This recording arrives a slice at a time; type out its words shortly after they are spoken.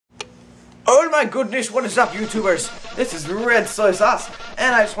my goodness, what is up YouTubers? This is Red Soy Sauce,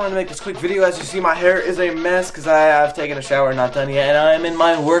 and I just wanted to make this quick video. As you see, my hair is a mess because I have taken a shower, not done yet, and I am in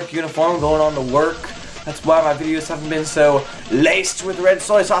my work uniform going on to work. That's why my videos haven't been so laced with red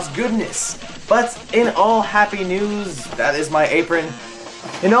soy sauce goodness. But in all happy news, that is my apron.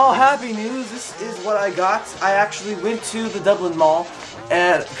 In all happy news, this is what I got. I actually went to the Dublin Mall,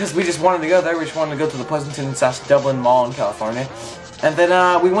 and because we just wanted to go there, we just wanted to go to the Pleasanton/Dublin Mall in California. And then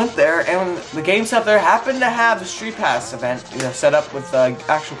we went there, and the GameStop there happened to have the Streetpass event, set up with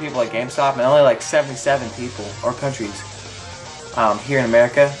actual people at GameStop, and only like 77 people or countries here in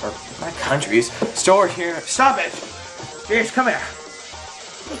America, or not countries, stores here. Stop it! Jeez, come here.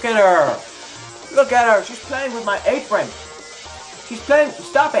 Look at her. Look at her. She's playing with my apron. She's playing.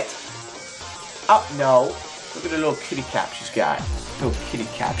 Stop it. Oh no! Look at the little kitty cap she's got. Little kitty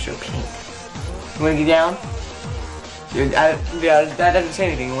cap, so pink. You wanna get down? Yeah, that doesn't say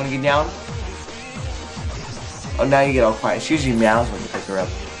anything. You want to get down? Oh, now you get all quiet. She usually meows when you pick her up.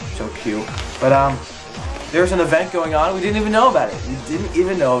 So cute. But, there's an event going on. We didn't even know about it. We didn't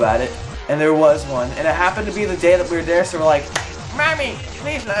even know about it. And there was one. And it happened to be the day that we were there, so we're like, Mommy,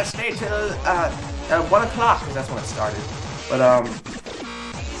 please let us stay till, 1 o'clock, because that's when it started. But,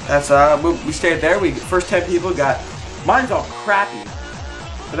 we stayed there. First 10 people got, mine's all crappy.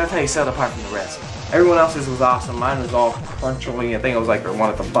 But that's how you set it apart from the rest. Everyone else's was awesome. Mine was all crunchy. I think it was like the one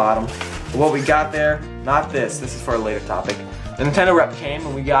at the bottom. But what we got there, not this. This is for a later topic. The Nintendo rep came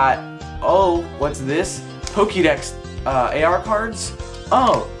and we got, oh, what's this? Pokédex AR cards.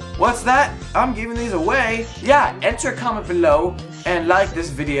 Oh, what's that? I'm giving these away. Yeah, enter comment below and like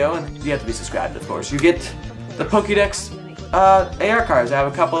this video, and you have to be subscribed, of course. You get the Pokédex AR cards. I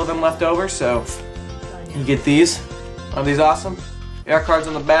have a couple of them left over, so you get these. Aren't these awesome? AR cards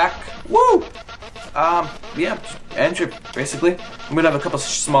on the back. Woo! Yeah, enter, basically. I'm gonna have a couple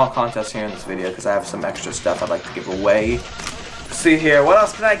small contests here in this video because I have some extra stuff I'd like to give away. Let's see here, what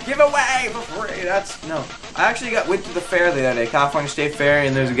else can I give away for free? No. I actually went to the fair the other day, California State Fair,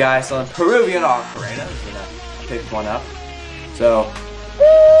 and there's a guy selling Peruvian ocarina. I picked one up. So,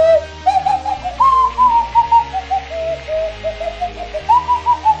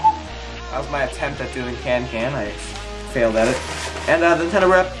 that was my attempt at doing can-can. I failed at it. And the Nintendo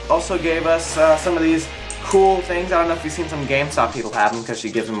rep also gave us some of these cool things. I don't know if you've seen some GameStop people have them because she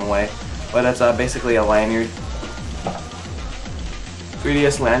gives them away. But it's basically a lanyard.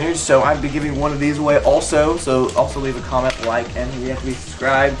 3DS lanyard. So I'd be giving one of these away also. So also leave a comment, like, and you have to be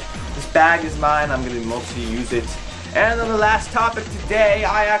subscribed. This bag is mine. I'm going to multi-use it. And then the last topic today,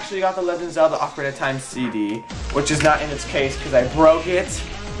 I actually got the Legend of Zelda Ocarina of Time CD, which is not in its case because I broke it.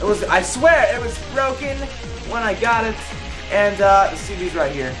 I swear, it was broken when I got it. And the CD's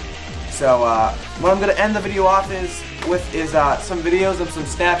right here. So what I'm gonna end the video off with is some videos and some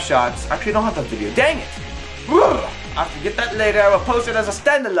snapshots. Actually, I don't have the video. Dang it! Ugh. I have to get that later. I will post it as a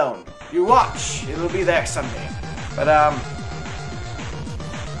standalone. You watch. It'll be there someday. But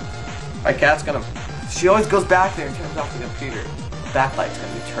my cat's gonna. She always goes back there and turns off the computer. Backlight's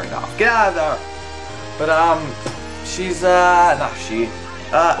gonna be turned off. Get out of there. But she's not she.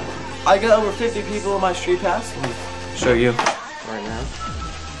 I got over 50 people in my Streetpass. Show you right now.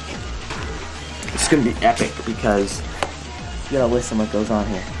 It's gonna be epic because you gotta listen what goes on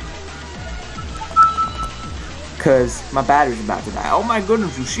here. Cause my battery's about to die. Oh my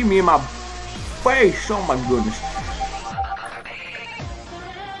goodness, you see me in my face. Oh my goodness.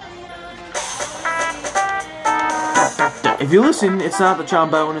 If you listen, it's not the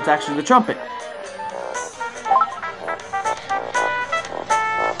trombone, it's actually the trumpet.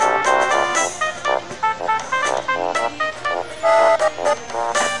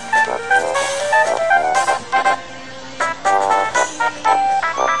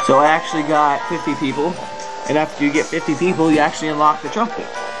 So I actually got 50 people, and after you get 50 people, you actually unlock the trumpet.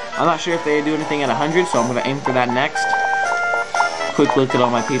 I'm not sure if they do anything at 100, so I'm going to aim for that next. Quick look at all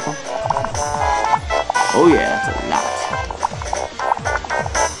my people. Oh yeah, that's a lot.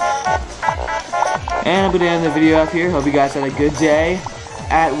 And I'm going to end the video up here. Hope you guys had a good day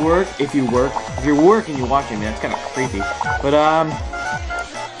at work, if you work. If you're working, you're watching me, that's kind of creepy. But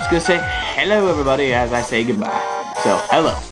just going to say hello everybody as I say goodbye. So, hello.